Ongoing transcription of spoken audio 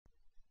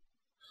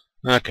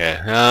Okay,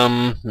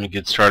 let me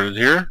get started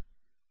here.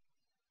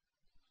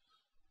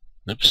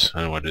 Oops,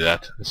 I don't want to do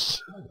that.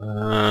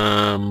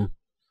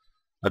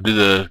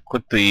 I'll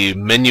click the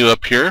menu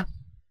up here,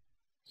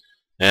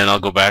 and I'll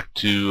go back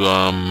to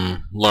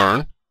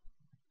Learn.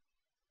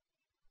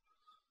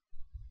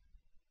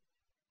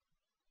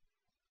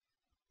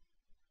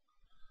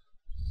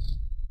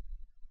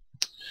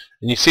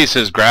 And you see it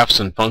says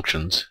Graphs and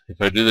Functions.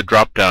 If I do the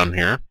drop down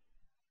here,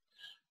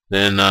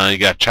 then you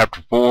got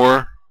Chapter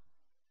 4.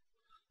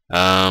 If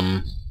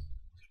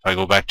I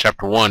go back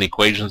Chapter 1,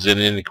 Equations and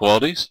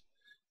Inequalities,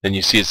 then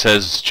you see it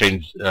says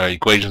change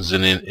Equations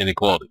and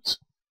Inequalities.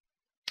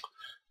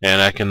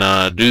 And I can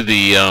do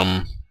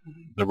the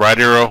right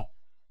arrow,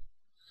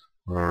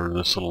 or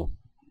this little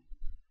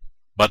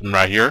button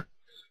right here,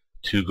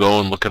 to go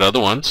and look at other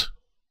ones.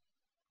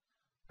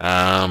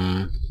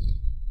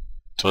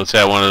 So let's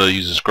say I wanted to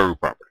use the square root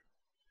property.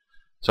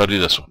 So I'll do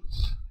this one.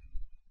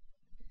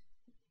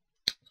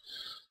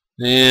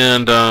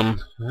 And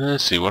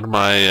let's see, what am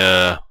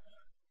I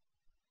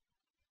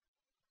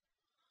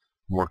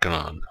working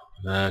on?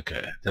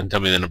 Okay, doesn't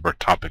tell me the number of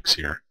topics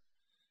here.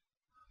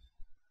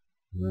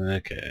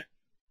 Okay.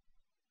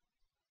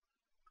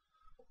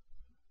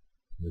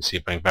 Let's see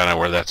if I can find out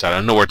where that's at.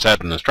 I know where it's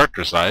at on the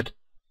instructor side.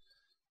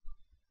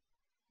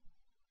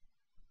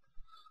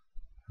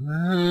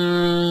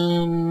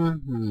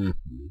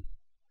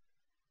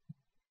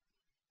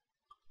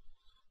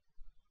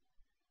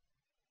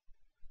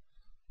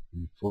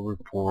 Full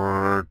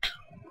report.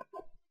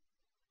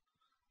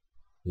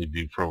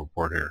 Maybe full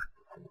report here.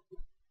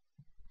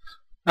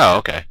 Oh,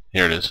 okay.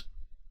 Here it is.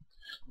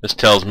 This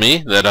tells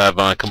me that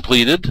I've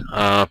completed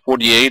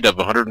 48 of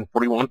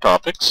 141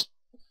 topics.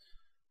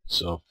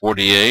 So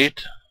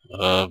 48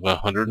 of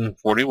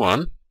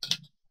 141.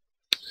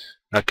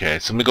 Okay,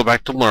 so let me go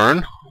back to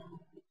Learn.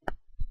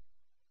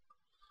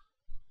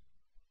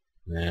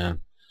 And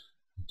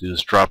do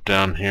this drop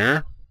down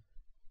here.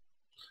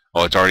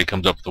 Oh, it already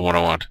comes up with the one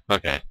I want.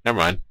 Okay, never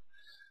mind.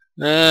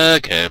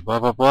 Okay, blah,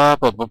 blah, blah,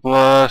 blah, blah,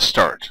 blah,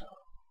 start.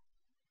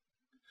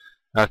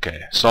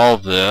 Okay,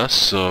 solve this,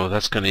 so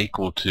that's going to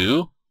equal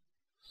to,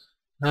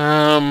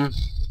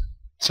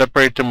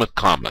 separate them with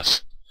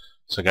commas.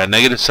 So I got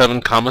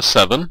 -7, comma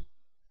 7.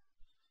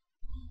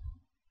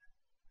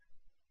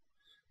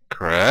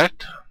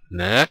 Correct.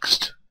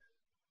 Next.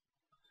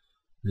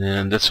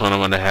 And this one I'm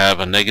going to have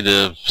a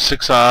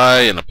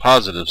 -6i and a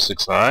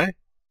 +6i.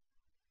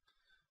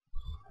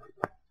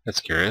 That's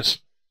curious.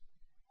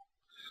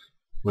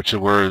 Which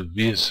word?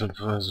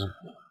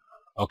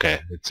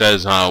 Okay, it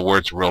says where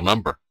it's a real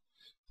number.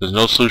 There's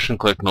no solution,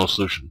 click no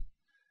solution.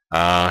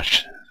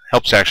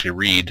 Helps actually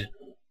read.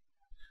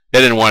 They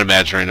didn't want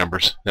imaginary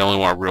numbers. They only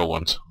want real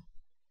ones.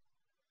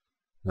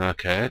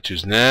 Okay,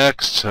 choose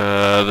next.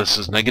 This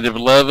is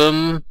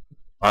 -11,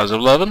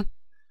 +11.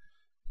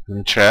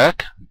 And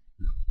check.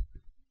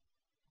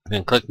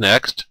 Then click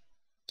next.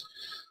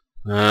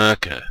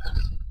 Okay.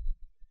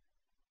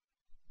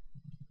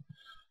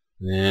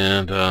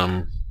 And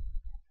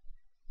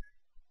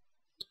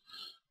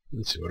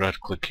let's see, what do I have to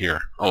click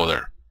here? Oh,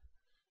 there.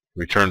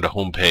 Return to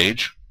home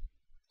page.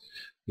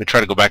 Let me try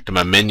to go back to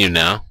my menu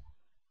now.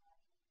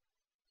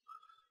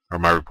 Or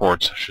my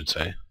reports, I should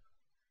say.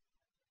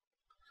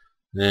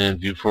 Then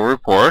view full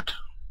report.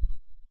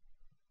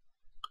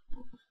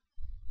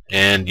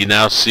 And you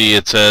now see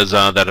it says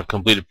that I've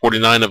completed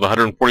 49 of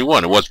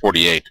 141. It was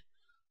 48.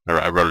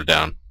 I wrote it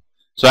down.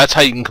 So that's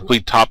how you can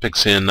complete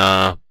topics in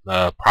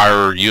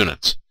prior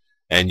units.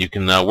 And you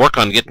can work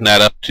on getting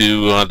that up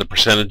to the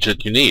percentage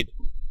that you need.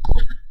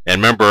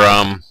 And remember,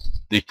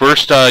 the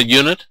first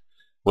unit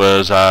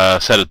was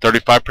set at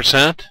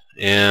 35%,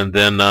 and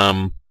then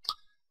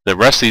the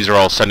rest of these are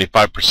all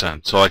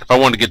 75%. So like if I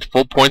want to get to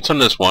full points on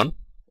this one,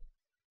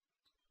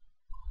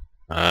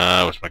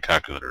 what's my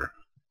calculator?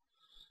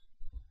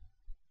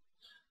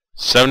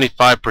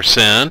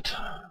 75%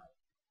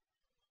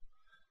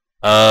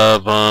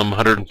 of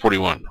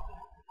 141.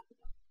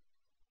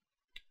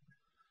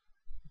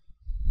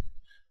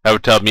 That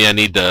would tell me I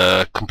need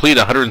to complete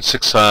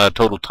 106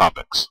 total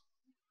topics.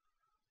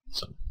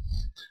 So,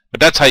 but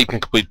that's how you can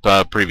complete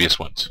previous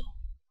ones.